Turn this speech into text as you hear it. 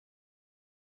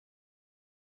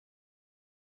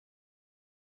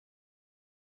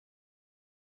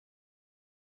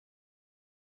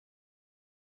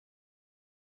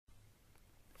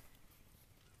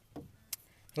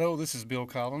Hello, this is Bill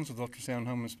Collins with Ultrasound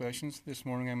Home Inspections. This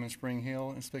morning I'm in Spring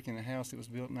Hill inspecting a house that was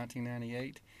built in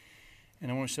 1998,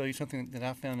 and I want to show you something that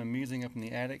I found amusing up in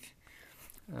the attic.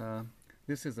 Uh,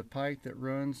 this is a pipe that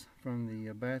runs from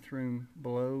the bathroom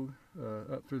below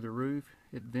up through the roof.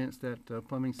 It vents that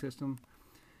plumbing system,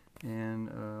 and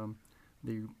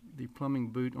the plumbing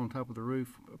boot on top of the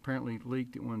roof apparently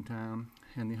leaked at one time,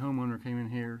 and the homeowner came in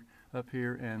here up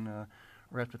here and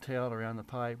wrapped a towel around the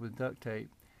pipe with duct tape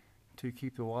to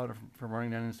keep the water from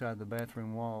running down inside the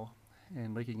bathroom wall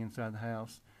and leaking inside the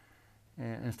house,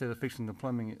 and instead of fixing the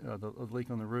plumbing, the leak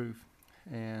on the roof.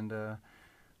 And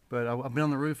but I've been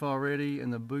on the roof already,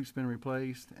 and the boot's been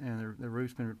replaced, and the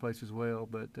roof's been replaced as well.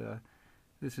 But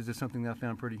this is just something that I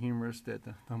found pretty humorous that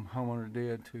the homeowner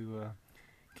did to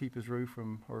keep his roof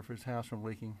from, or his house from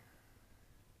leaking.